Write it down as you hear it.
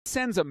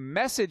Sends a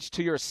message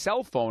to your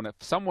cell phone if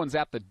someone's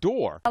at the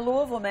door. A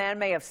Louisville man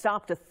may have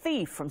stopped a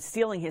thief from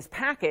stealing his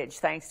package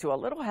thanks to a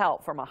little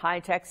help from a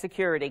high-tech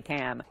security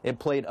cam. It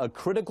played a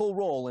critical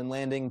role in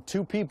landing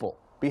 2 people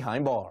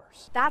behind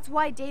bars. That's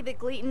why David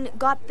Gleaton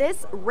got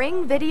this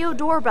Ring video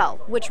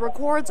doorbell, which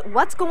records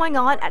what's going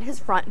on at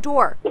his front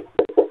door.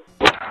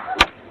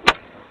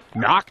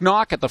 Knock,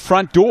 knock at the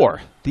front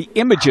door. The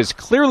images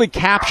clearly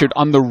captured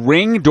on the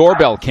Ring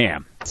doorbell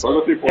cam.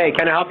 Hey,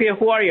 can I help you?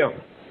 Who are you?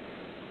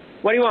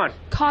 What do you want?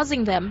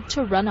 Causing them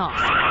to run off.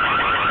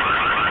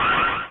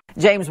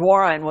 James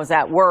Warren was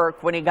at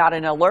work when he got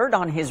an alert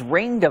on his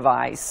Ring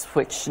device,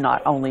 which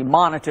not only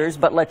monitors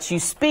but lets you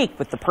speak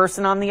with the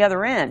person on the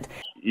other end.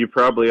 You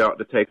probably ought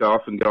to take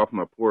off and get off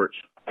my porch.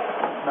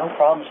 No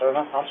problem, sir.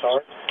 I'm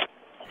sorry.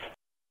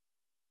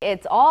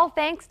 It's all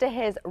thanks to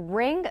his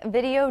Ring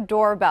video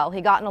doorbell.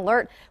 He got an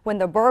alert when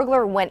the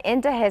burglar went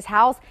into his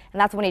house, and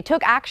that's when he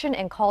took action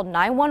and called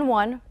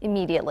 911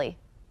 immediately.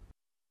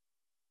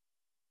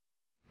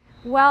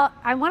 Well,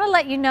 I want to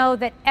let you know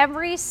that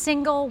every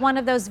single one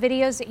of those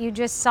videos that you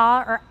just saw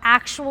are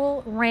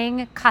actual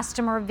Ring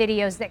customer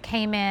videos that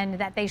came in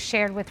that they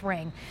shared with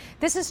Ring.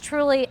 This is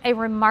truly a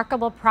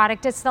remarkable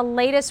product. It's the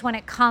latest when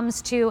it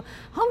comes to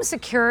home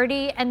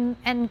security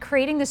and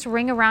creating this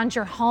ring around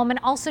your home, and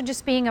also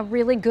just being a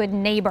really good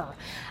neighbor.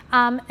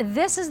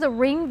 This is the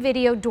Ring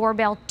Video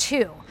Doorbell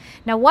 2.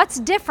 Now, what's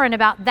different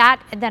about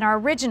that than our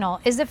original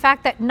is the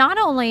fact that not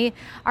only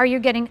are you're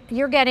getting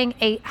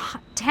a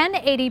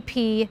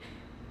 1080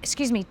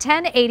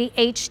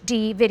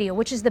 HD video,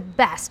 which is the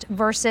best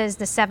versus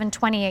the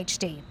 720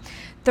 HD.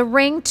 The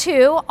Ring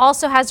 2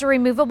 also has a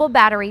removable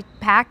battery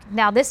pack.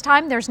 Now this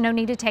time there's no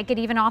need to take it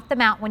even off the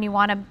mount when you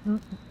want to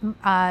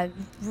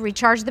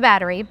recharge the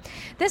battery.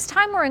 This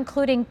time we're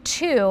including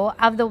 2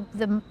 of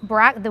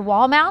the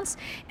wall mounts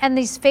and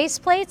these face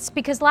plates,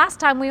 because last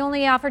time we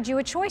only offered you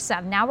a choice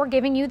of. Now we're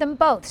giving you them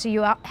both. So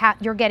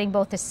you're getting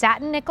both the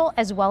satin nickel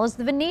as well as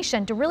the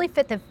Venetian to really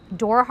fit the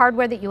door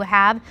hardware that you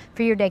have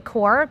for your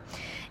decor.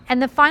 And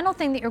the final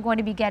thing that you're going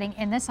to be getting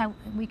in this,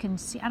 we can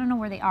see, I don't know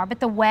where they are, but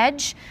the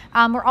wedge.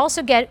 We're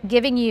also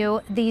giving you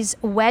these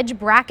wedge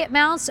bracket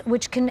mounts,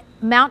 which can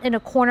mount in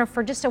a corner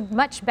for just a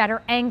much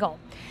better angle.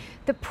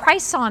 The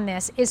price on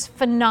this is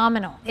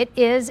phenomenal. It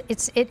is.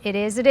 It's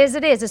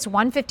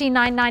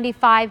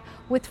 $159.95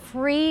 with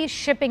free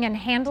shipping and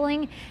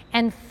handling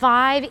and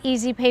 5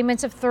 easy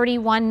payments of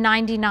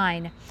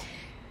 $31.99.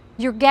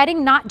 You're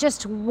getting not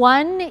just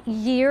 1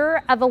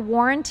 year of a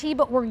warranty,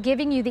 but we're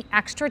giving you the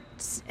extra,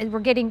 we're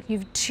getting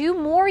you 2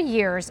 more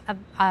years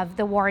of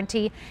the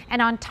warranty. And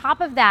on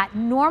top of that,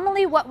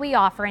 normally what we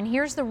offer, and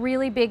here's the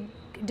really big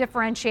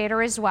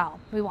differentiator as well,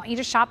 we want you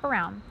to shop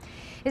around,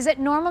 is that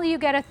normally you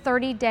get a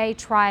 30-day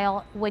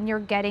trial when you're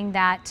getting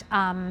that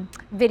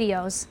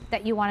videos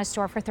that you want to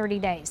store for 30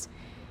 days.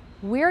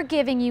 We're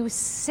giving you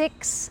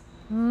 6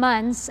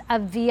 months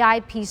of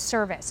VIP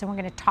service, and we're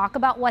going to talk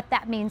about what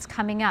that means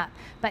coming up.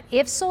 But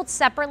if sold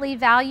separately,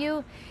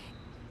 value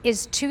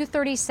is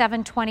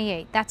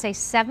 $237.28. That's a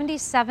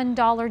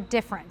 $77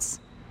 difference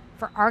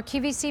for our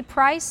QVC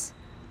price,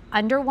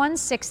 under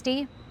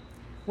 $160,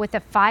 with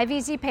a 5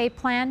 easy pay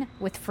plan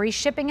with free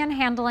shipping and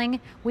handling.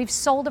 We've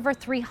sold over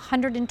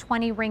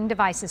 320 Ring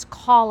devices.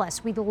 Call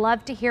us. We'd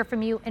love to hear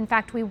from you. In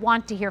fact, we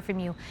want to hear from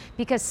you,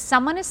 because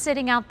someone is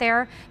sitting out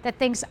there that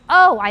thinks,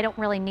 oh, I don't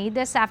really need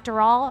this after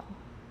all.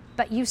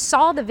 But you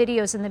saw the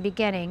videos in the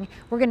beginning.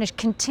 We're going to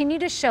continue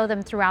to show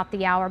them throughout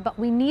the hour, but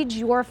we need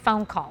your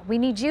phone call. We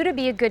need you to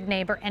be a good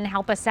neighbor and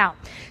help us out.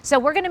 So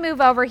we're going to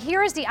move over.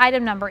 Here is the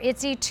item number.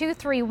 It's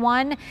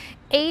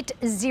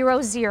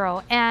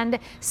E231800. And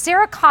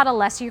Sarah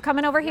Cottalesi, you're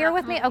coming over here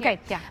with me? Okay.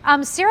 Yeah.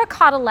 Sarah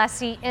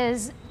Cottalesi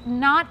is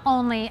not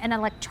only an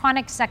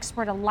electronics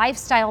expert, a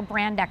lifestyle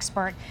brand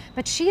expert,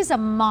 but she's a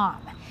mom.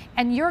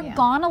 And you're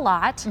gone a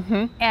lot,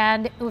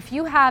 and if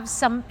you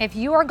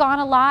are gone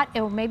a lot,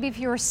 or maybe if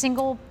you're a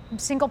single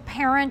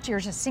parent, you're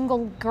a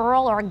single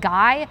girl or a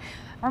guy,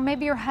 or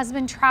maybe your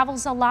husband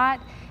travels a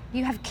lot,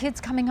 you have kids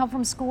coming home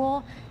from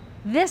school,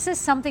 this is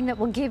something that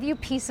will give you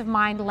peace of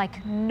mind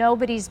like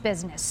nobody's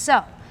business.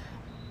 So,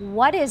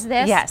 what is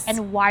this,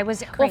 and why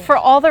was it created? Well, for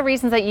all the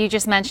reasons that you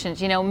just mentioned,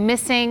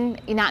 missing,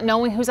 not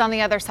knowing who's on the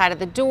other side of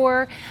the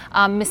door,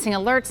 missing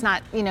alerts,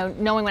 not,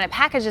 knowing when a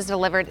package is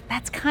delivered.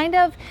 That's kind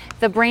of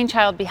the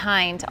brainchild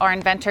behind our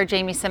inventor,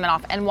 Jamie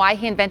Siminoff, and why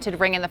he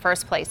invented Ring in the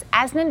first place.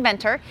 As an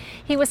inventor,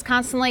 he was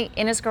constantly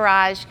in his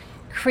garage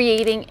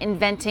creating,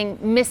 inventing,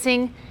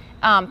 missing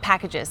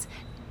packages,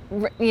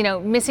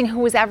 missing who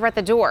was ever at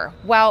the door.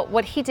 Well,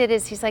 what he did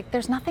is he's like,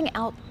 there's nothing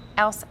else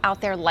out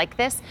there like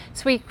this,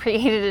 so he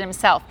created it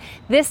himself.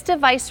 This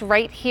device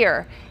right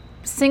here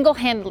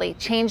single-handedly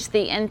changed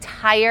the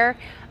entire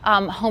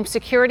home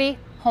security,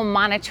 home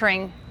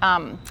monitoring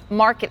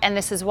market, and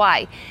this is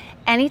why.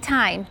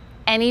 Anytime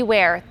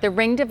anywhere. The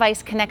Ring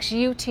device connects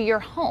you to your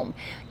home,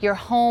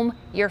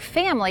 your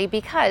family,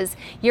 because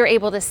you're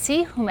able to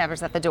see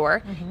whomever's at the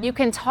door. You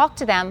can talk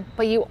to them,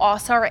 but you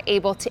also are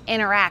able to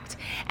interact.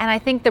 And I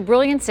think the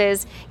brilliance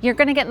is you're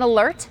going to get an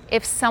alert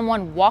if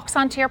someone walks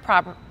onto your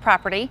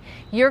property.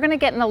 You're going to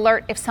get an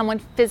alert if someone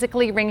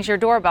physically rings your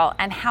doorbell.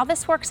 And how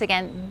this works,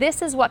 again,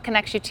 this is what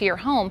connects you to your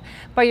home,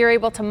 but you're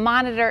able to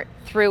monitor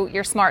through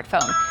your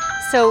smartphone.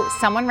 So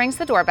someone rings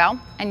the doorbell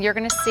and you're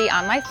going to see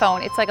on my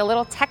phone, it's like a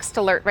little text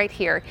alert right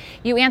here.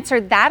 You answer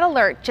that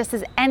alert just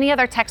as any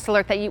other text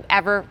alert that you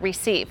ever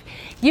receive.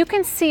 You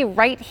can see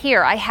right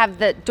here, I have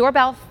the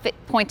doorbell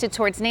pointed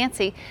towards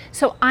Nancy,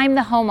 so I'm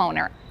the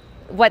homeowner.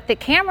 What the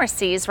camera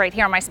sees right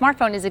here on my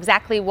smartphone is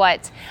exactly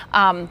what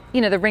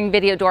the Ring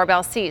video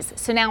doorbell sees.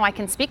 So now I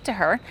can speak to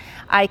her,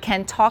 I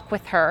can talk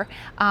with her,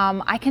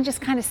 I can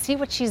just kind of see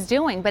what she's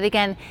doing. But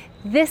again,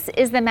 this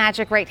is the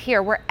magic right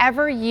here.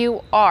 Wherever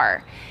you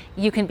are,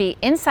 you can be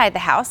inside the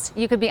house,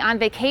 you could be on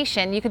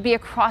vacation, you could be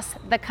across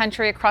the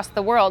country, across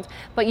the world,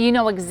 but you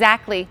know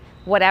exactly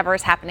whatever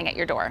is happening at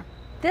your door.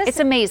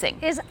 It's amazing.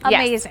 Is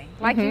amazing.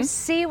 Yes. Like you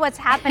see what's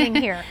happening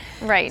here.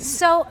 Right.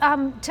 So,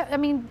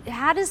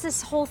 how does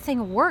this whole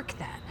thing work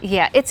then?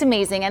 Yeah, it's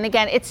amazing. And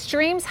again, it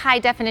streams high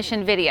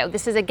definition video.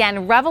 This is,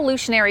 again,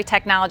 revolutionary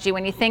technology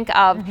when you think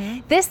of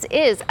this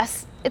is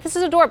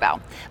a doorbell.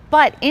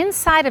 But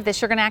inside of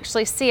this, you're going to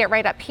actually see it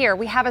right up here.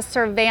 We have a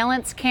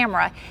surveillance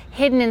camera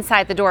hidden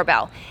inside the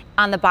doorbell.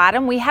 On the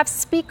bottom, we have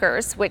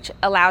speakers, which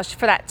allows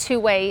for that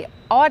two-way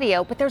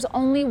audio, but there's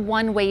only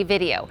one-way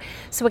video.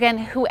 So again,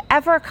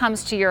 whoever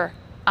comes to your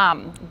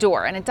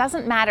door, and it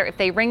doesn't matter if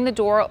they ring the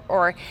door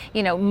or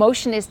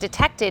motion is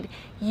detected,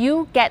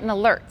 you get an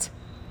alert.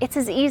 It's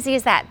as easy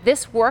as that.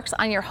 This works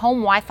on your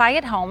home Wi-Fi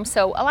at home.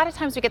 So a lot of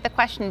times we get the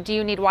question, do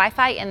you need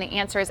Wi-Fi? And the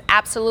answer is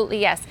absolutely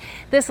yes.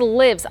 This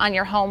lives on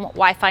your home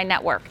Wi-Fi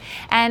network.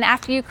 And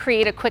after you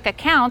create a quick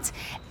account,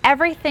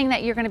 everything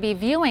that you're going to be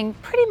viewing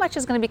pretty much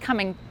is going to be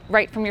coming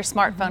right from your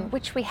smartphone,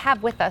 which we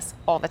have with us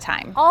all the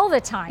time. All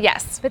the time.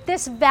 Yes. But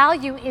this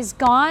value is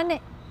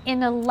gone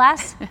in a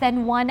less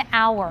than 1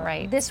 hour.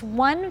 Right. This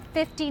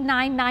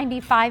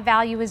 $159.95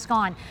 value is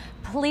gone.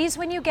 Please,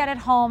 when you get it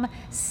home,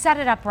 set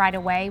it up right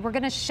away. We are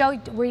going to show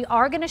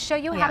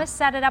you how to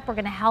set it up. We're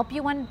going to help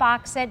you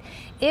unbox it.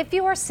 If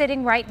you are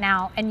sitting right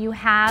now and you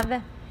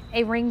have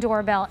a Ring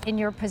doorbell in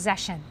your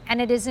possession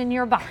and it is in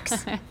your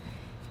box,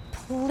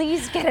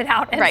 please get it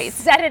out and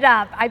set it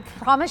up. I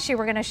promise you,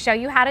 we're going to show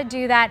you how to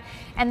do that.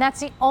 And that's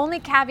the only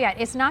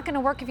caveat. It's not going to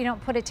work if you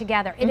don't put it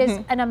together. It is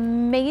an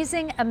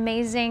amazing,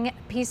 amazing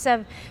piece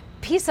of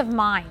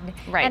mind.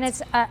 Right. And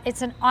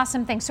it's an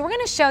awesome thing. So we're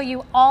going to show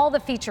you all the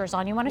features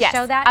on. You want to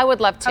show that? I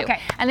would love to. Okay.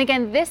 And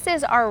again, this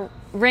is our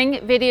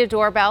Ring video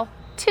doorbell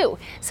 2.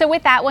 So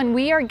with that one,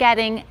 we are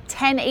getting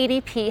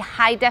 1080p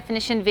high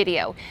definition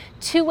video,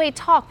 two-way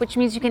talk, which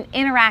means you can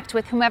interact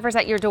with whomever's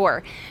at your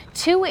door,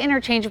 2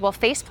 interchangeable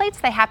faceplates.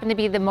 They happen to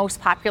be the most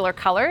popular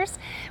colors,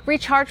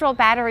 rechargeable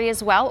battery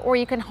as well, or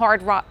you can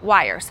hard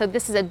wire. So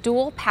this is a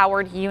dual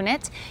powered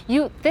unit.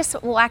 This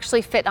will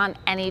actually fit on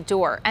any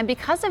door. And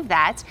because of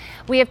that,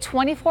 we have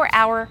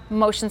 24-hour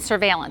motion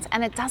surveillance.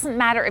 And it doesn't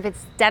matter if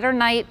it's dead or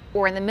night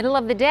or in the middle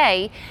of the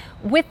day,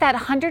 with that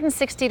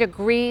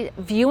 160-degree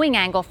viewing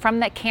angle from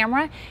that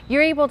camera,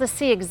 you're able to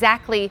see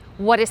exactly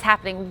what is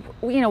happening.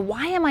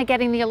 Why am I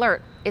getting the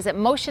alert? Is it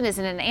motion? Is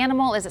it an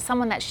animal? Is it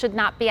someone that should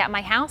not be at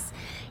my house?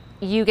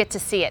 You get to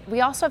see it. We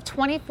also have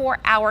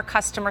 24-hour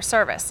customer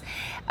service,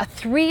 a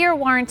 3-year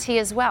warranty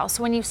as well.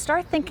 So when you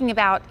start thinking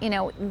about,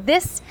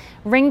 this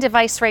Ring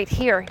device right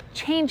here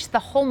changed the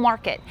whole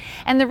market.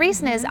 And the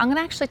reason is, I'm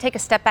gonna actually take a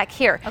step back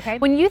here. Okay.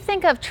 When you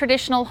think of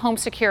traditional home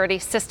security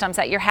systems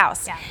at your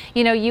house,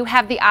 you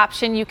have the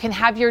option, you can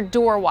have your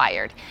door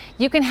wired,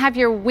 you can have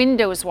your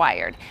windows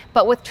wired.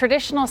 But with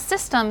traditional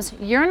systems,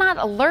 you're not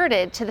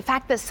alerted to the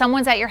fact that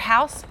someone's at your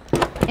house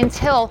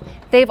until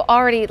they've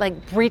already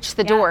breached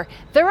the door.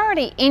 They're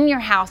already in your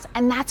house,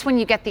 and that's when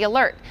you get the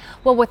alert.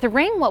 Well, with the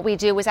Ring, what we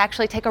do is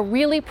actually take a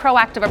really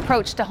proactive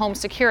approach to home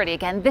security.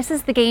 Again, this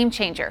is the game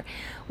changer.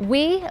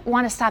 We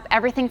want to stop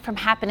everything from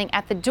happening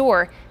at the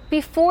door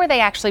before they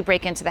actually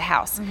break into the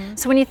house.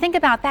 So when you think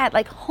about that,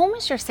 home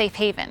is your safe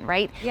haven,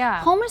 right?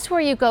 Yeah. Home is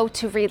where you go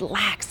to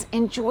relax,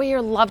 enjoy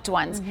your loved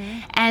ones.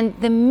 And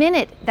the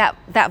minute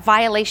that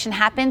violation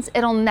happens,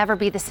 it'll never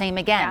be the same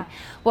again.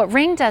 What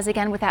Ring does,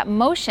 again, with that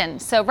motion,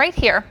 so right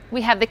here, we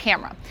have the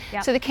camera.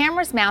 So the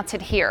camera's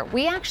mounted here.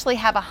 We actually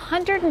have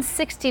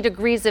 160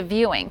 degrees of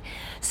viewing.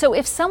 So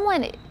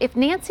if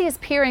Nancy is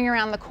peering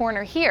around the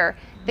corner here,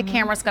 the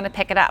camera's going to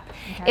pick it up.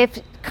 If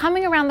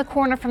coming around the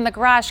corner from the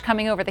garage,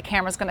 coming over, the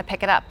camera's going to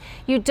pick it up.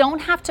 You don't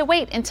have to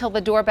wait until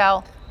the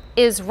doorbell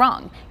is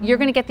rung. You're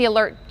going to get the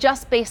alert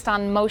just based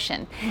on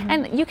motion.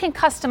 And you can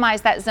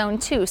customize that zone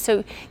too.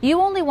 So you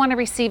only want to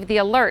receive the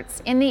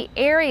alerts in the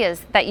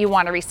areas that you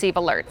want to receive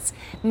alerts.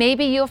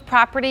 Maybe you have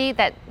property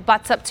that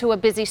butts up to a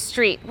busy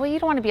street. Well, you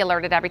don't want to be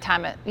alerted every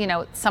time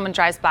someone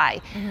drives by.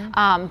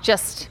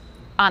 Just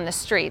on the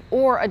street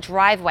or a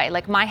driveway.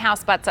 Like my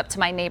house butts up to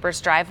my neighbor's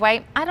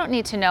driveway. I don't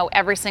need to know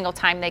every single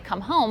time they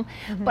come home,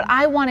 but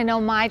I want to know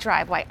my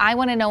driveway. I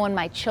want to know when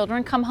my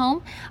children come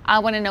home. I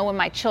want to know when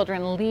my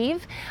children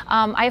leave.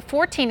 I have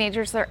 4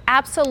 teenagers. They're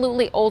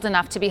absolutely old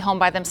enough to be home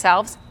by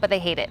themselves, but they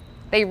hate it.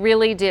 They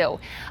really do.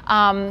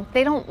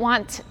 They don't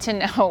want to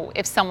know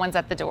if someone's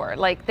at the door.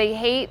 Like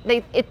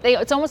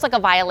it's almost like a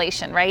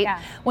violation, right?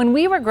 Yeah. When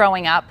we were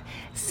growing up,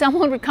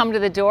 someone would come to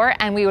the door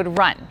and we would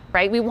run,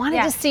 right? We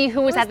wanted to see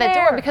who was at the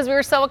door because we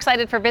were so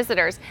excited for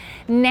visitors.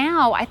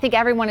 Now, I think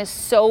everyone is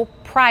so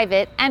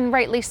private, and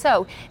rightly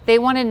so. They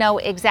want to know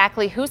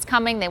exactly who's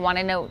coming. They want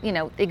to know,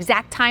 the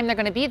exact time they're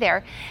going to be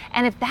there.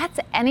 And if that's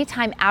any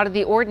time out of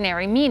the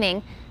ordinary,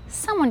 meaning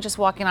someone just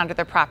walking onto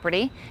their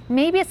property,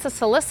 maybe it's a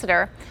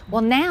solicitor.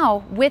 Well,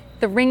 now with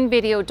the Ring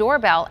Video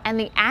Doorbell and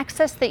the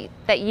access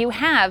that you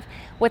have,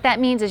 what that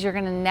means is you're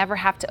going to never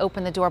have to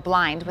open the door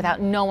blind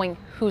without knowing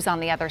who's on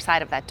the other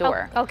side of that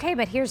door. Oh, okay,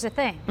 but here's the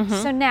thing.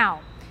 So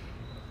now,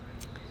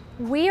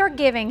 we are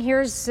giving,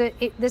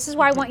 this is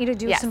why I want you to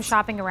do some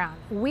shopping around.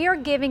 We are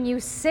giving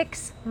you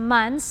 6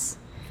 months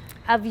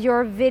of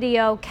your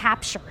video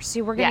capture.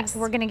 So we're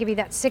going to give you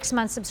that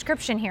 6-month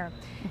subscription here.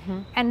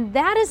 And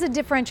that is a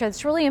differential.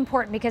 It's really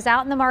important because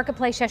out in the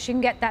marketplace, yes, you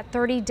can get that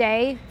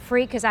 30-day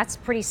free because that's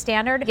pretty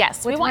standard.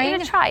 Yes, we want you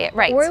to try it,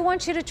 right? Or we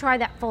want you to try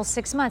that full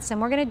 6 months, and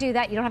we're going to do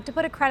that. You don't have to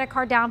put a credit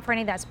card down for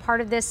any. That's part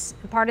of this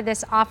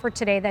offer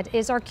today. That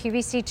is our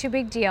QVC Too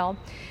Big Deal,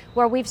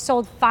 where we've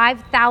sold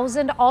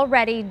 5,000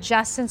 already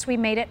just since we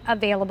made it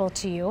available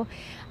to you.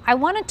 I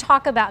want to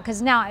talk about,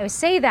 because now I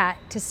say that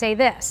to say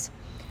this.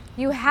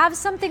 You have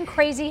something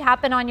crazy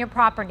happen on your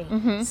property.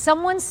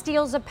 Someone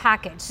steals a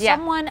package.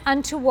 Someone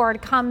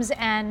untoward comes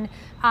and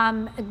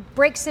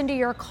breaks into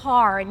your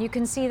car, and you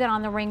can see that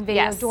on the Ring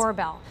Video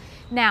Doorbell.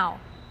 Now,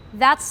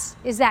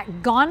 is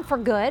that gone for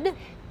good?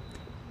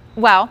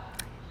 Well,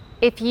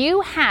 if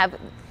you have,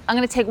 I'm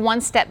going to take one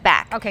step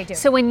back. Okay, do.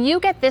 So when you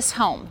get this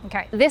home,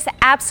 this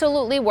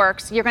absolutely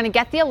works. You're going to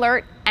get the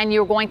alert, and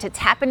you're going to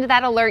tap into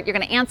that alert. You're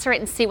going to answer it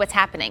and see what's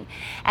happening.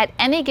 At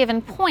any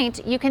given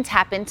point, you can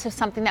tap into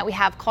something that we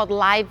have called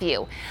Live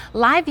View.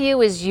 Live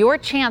View is your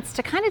chance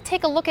to kind of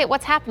take a look at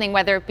what's happening,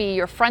 whether it be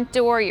your front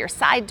door, your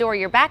side door,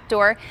 your back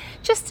door,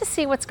 just to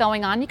see what's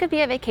going on. You could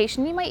be on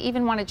vacation. You might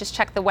even want to just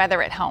check the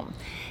weather at home.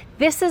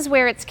 This is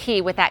where it's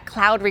key with that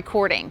cloud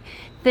recording.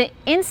 The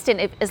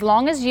instant, as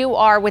long as you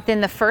are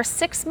within the first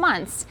 6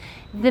 months,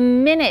 the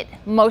minute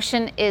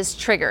motion is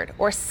triggered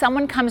or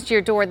someone comes to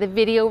your door, the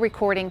video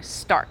recording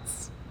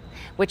starts,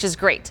 which is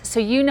great. So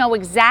you know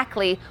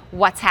exactly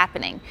what's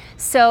happening.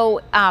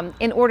 So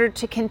in order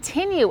to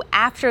continue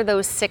after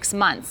those 6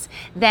 months,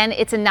 then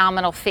it's a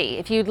nominal fee.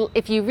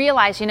 If you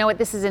realize, you know what,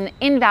 this is an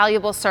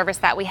invaluable service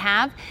that we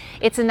have,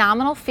 it's a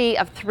nominal fee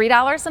of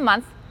 $3 a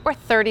month or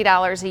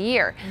 $30 a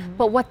year.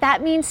 But what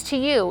that means to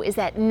you is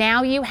that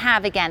now you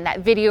have, again,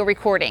 that video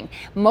recording.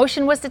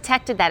 Motion was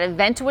detected, that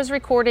event was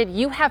recorded,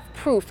 you have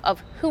proof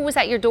of who was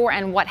at your door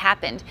and what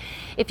happened.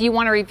 If you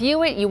want to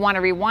review it, you want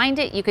to rewind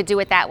it, you could do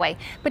it that way.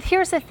 But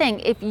here's the thing,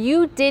 if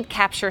you did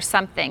capture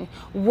something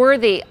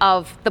worthy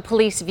of the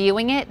police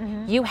viewing it,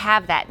 you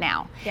have that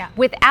now.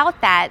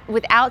 Without that,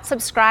 without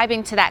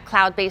subscribing to that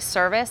cloud-based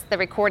service, the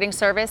recording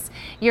service,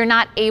 you're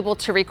not able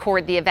to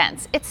record the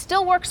events. It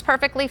still works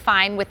perfectly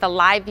fine with the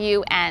Live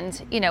View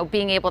and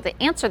being able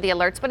to answer the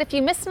alerts, but if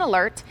you miss an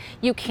alert,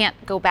 you can't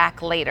go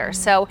back later.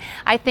 So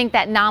I think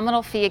that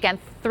nominal fee, again,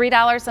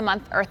 $3 a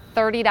month or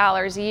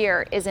 $30 a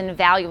year is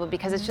invaluable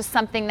because it's just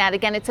something that,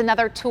 again, it's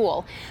another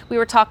tool. We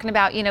were talking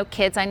about,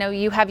 kids. I know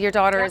you have your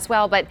daughter as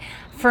well, but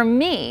for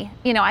me,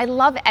 I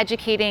love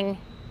educating.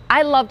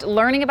 I loved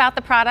learning about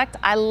the product.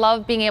 I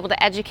love being able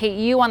to educate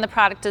you on the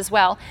product as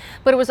well.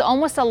 But it was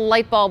almost a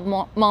light bulb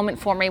moment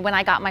for me when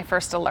I got my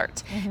first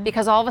alert.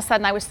 Because all of a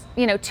sudden I was,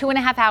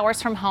 2.5 hours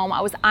from home.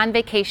 I was on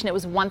vacation. It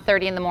was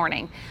 1:30 in the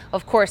morning.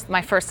 Of course,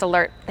 my first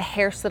alert, the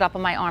hair stood up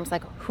on my arms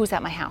like, who's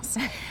at my house?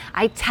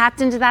 I tapped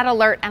into that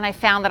alert and I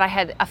found that I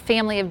had a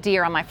family of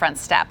deer on my front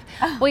step.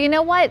 Well, you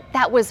know what?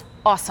 That was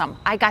awesome.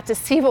 I got to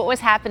see what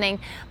was happening,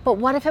 but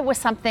what if it was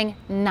something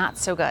not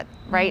so good,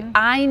 right?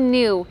 I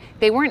knew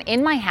they weren't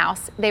in my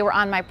house, they were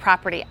on my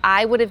property.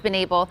 I would have been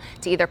able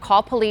to either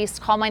call police,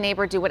 call my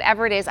neighbor, do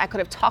whatever it is. I could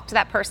have talked to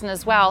that person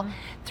as well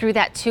through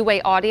that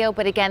two-way audio.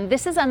 But again,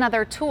 this is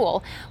another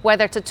tool,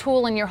 whether it's a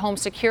tool in your home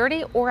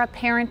security or a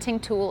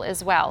parenting tool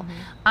as well.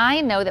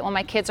 I know that when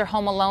my kids are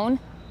home alone,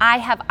 I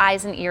have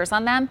eyes and ears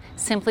on them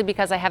simply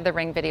because I have the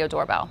Ring Video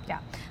Doorbell.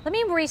 Let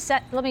me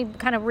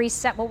kind of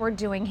reset what we're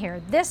doing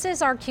here. This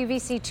is our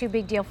QVC Too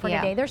Big Deal for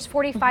today. There's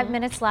 45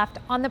 minutes left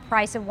on the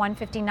price of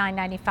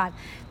 $159.95.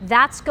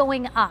 That's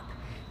going up.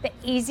 The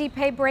Easy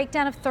Pay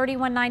breakdown of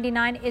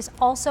 $31.99 is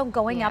also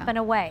going up and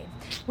away.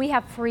 We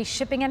have free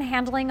shipping and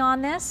handling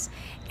on this,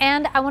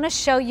 and I want to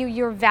show you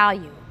your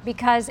value.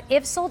 Because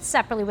if sold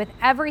separately with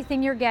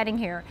everything you're getting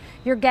here,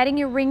 you're getting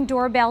your Ring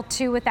Doorbell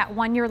 2 with that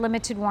 1-year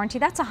limited warranty.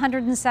 That's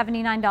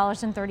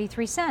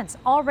 $179.33.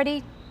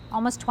 Already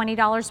almost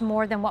 $20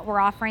 more than what we're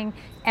offering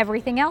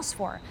everything else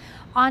for.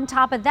 On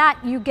top of that,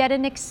 you get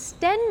an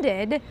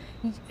extended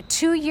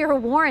 2-year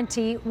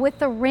warranty with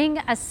the Ring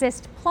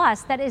Assist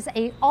Plus. That is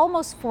a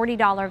almost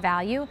 $40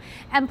 value.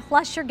 And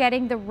plus you're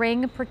getting the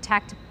Ring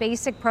Protect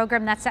Basic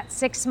program. That's at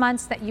 6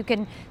 months that you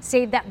can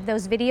save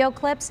those video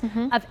clips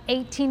of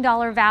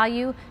 $18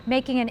 value,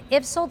 making an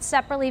if sold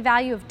separately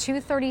value of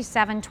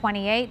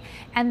 $237.28.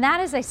 And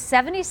that is a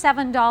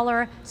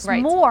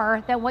 $77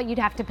 more than what you'd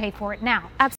have to pay for it now.